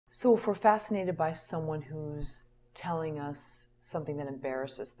So if we're fascinated by someone who's telling us something that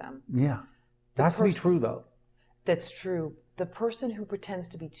embarrasses them. Yeah. That has to be true, though. That's true. The person who pretends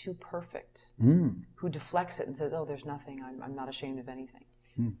to be too perfect, who deflects it and says, oh, there's nothing, I'm not ashamed of anything.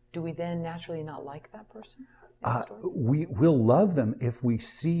 Do we then naturally not like that person in the story? We will love them if we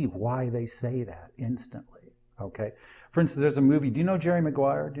see why they say that instantly. Okay. For instance, there's a movie. Do you know Jerry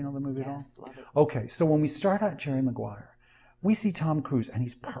Maguire? Do you know the movie at all? Yes, love it. Okay. So when we start out Jerry Maguire, we see Tom Cruise and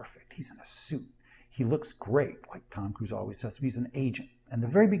he's perfect. He's in a suit. He looks great, like Tom Cruise always says. He's an agent. And the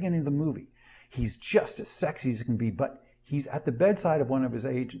very beginning of the movie, he's just as sexy as he can be, but he's at the bedside of one of his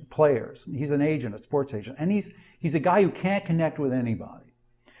players. He's an agent, a sports agent, and he's a guy who can't connect with anybody.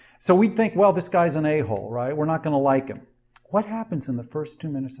 So we'd think, well, this guy's an a-hole, right? We're not going to like him. What happens in the first 2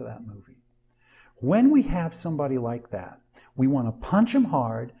 minutes of that movie? When we have somebody like that, we want to punch him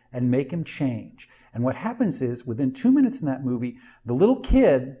hard and make him change. And what happens is, within 2 minutes in that movie, the little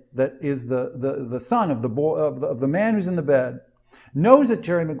kid that is the son of the boy, of the man who's in the bed, knows that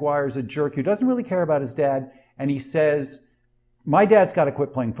Jerry Maguire is a jerk who doesn't really care about his dad, and he says, my dad's got to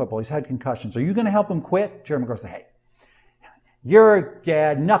quit playing football. He's had concussions. Are you going to help him quit? Jerry Maguire says, hey, your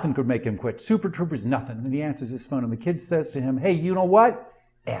dad, nothing could make him quit. Super Troopers, nothing. And he answers his phone, and the kid says to him, hey, you know what?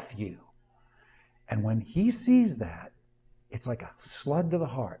 F you. And when he sees that, it's like a slug to the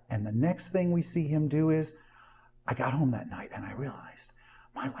heart. And the next thing we see him do is, I got home that night and I realized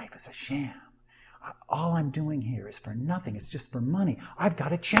my life is a sham. All I'm doing here is for nothing. It's just for money. I've got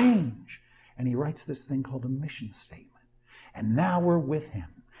to change. And he writes this thing called a mission statement. And now we're with him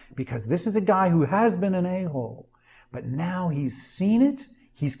because this is a guy who has been an a-hole, but now he's seen it.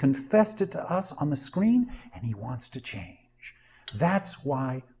 He's confessed it to us on the screen and he wants to change. That's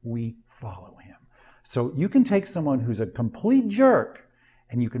why we follow him. So you can take someone who's a complete jerk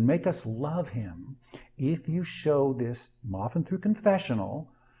and you can make us love him if you show this, often through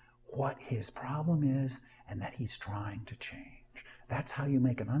confessional, what his problem is and that he's trying to change. That's how you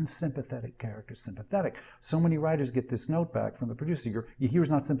make an unsympathetic character sympathetic. So many writers get this note back from the producer. You hear he's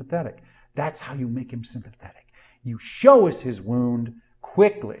not sympathetic. That's how you make him sympathetic. You show us his wound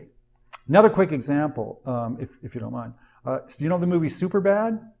quickly. Another quick example, if you don't mind. Do you know the movie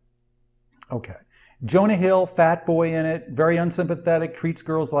Superbad? Okay. Jonah Hill, fat boy in it, very unsympathetic, treats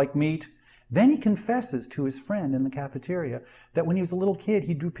girls like meat. Then he confesses to his friend in the cafeteria that when he was a little kid,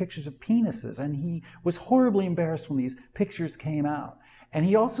 he drew pictures of penises, and he was horribly embarrassed when these pictures came out. And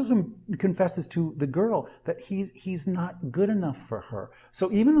he also confesses to the girl that he's not good enough for her.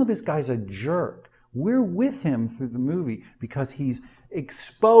 So even though this guy's a jerk, we're with him through the movie because he's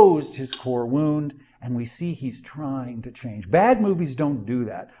exposed his core wound and we see he's trying to change. Bad movies don't do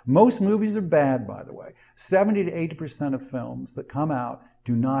that. Most movies are bad, by the way. 70 to 80% of films that come out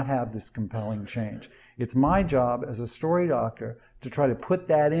do not have this compelling change. It's my job as a story doctor to try to put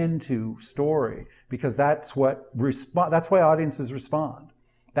that into story because that's why audiences respond.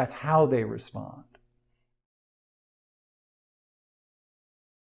 That's how they respond.